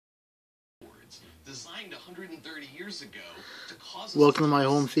designed 130 years ago to cause Welcome to my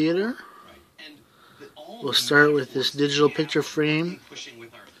home theater. We'll start with this digital picture frame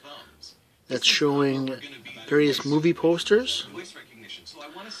that's showing various movie posters.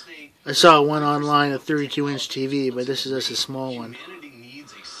 I saw one online, a 32-inch TV, but this is just a small one.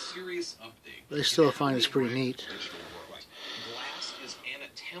 But I still find it's pretty neat.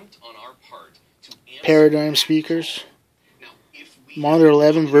 Paradigm speakers. Monitor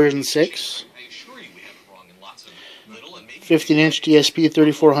 11 version 6. 15-inch DSP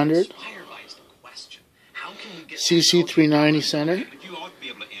 3400. CC390 center.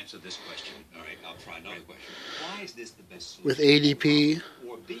 With ADP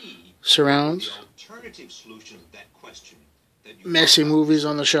surrounds. Messy movies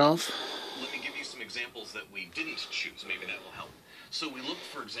on the shelf. Let me give you some examples that we didn't choose. Maybe that will help. So we looked,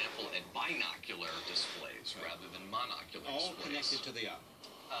 for example, at binocular displays rather than monocular displays. All connected to the eye.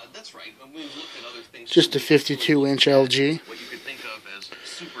 That's right. We looked at other things. Just a 52-inch LG. What you could think of as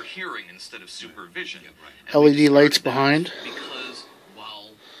super hearing instead of supervision. LED lights behind. Because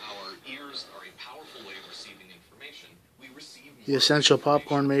while our ears are a powerful way of receiving information, we receive The essential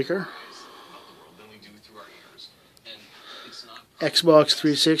popcorn maker. than we do through our ears. And it's not Xbox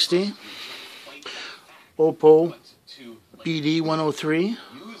 360. Oppo BD 103.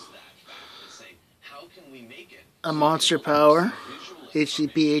 A Monster Power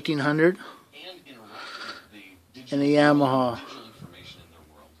HDP 1800. And a Yamaha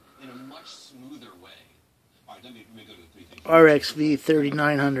RXV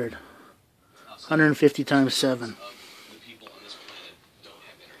 3900. 150 times 7.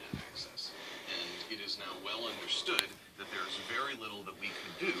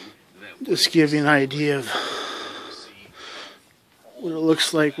 Just give you an idea of what it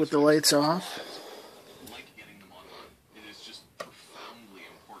looks like with the lights off.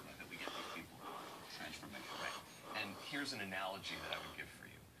 Here's an analogy that I would give for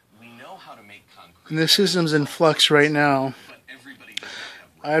you. We know how to make concrete. And the system's in flux right now.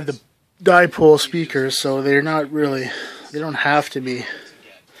 I have the dipole speakers, so they're not really, they don't have to be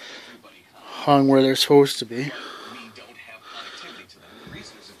hung where they're supposed to be.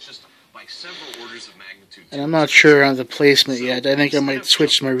 And I'm not sure on the placement yet. I think I might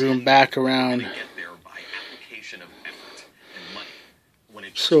switch my room back around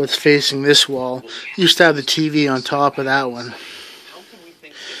so it's facing this wall. Used to have the TV on top of that one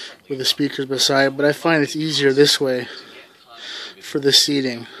with the speakers beside, but I find it's easier this way for the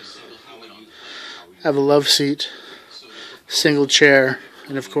seating. I have a love seat, single chair,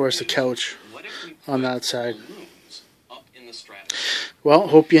 and of course a couch on that side. Well,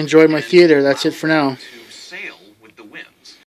 hope you enjoyed my theater. That's it for now.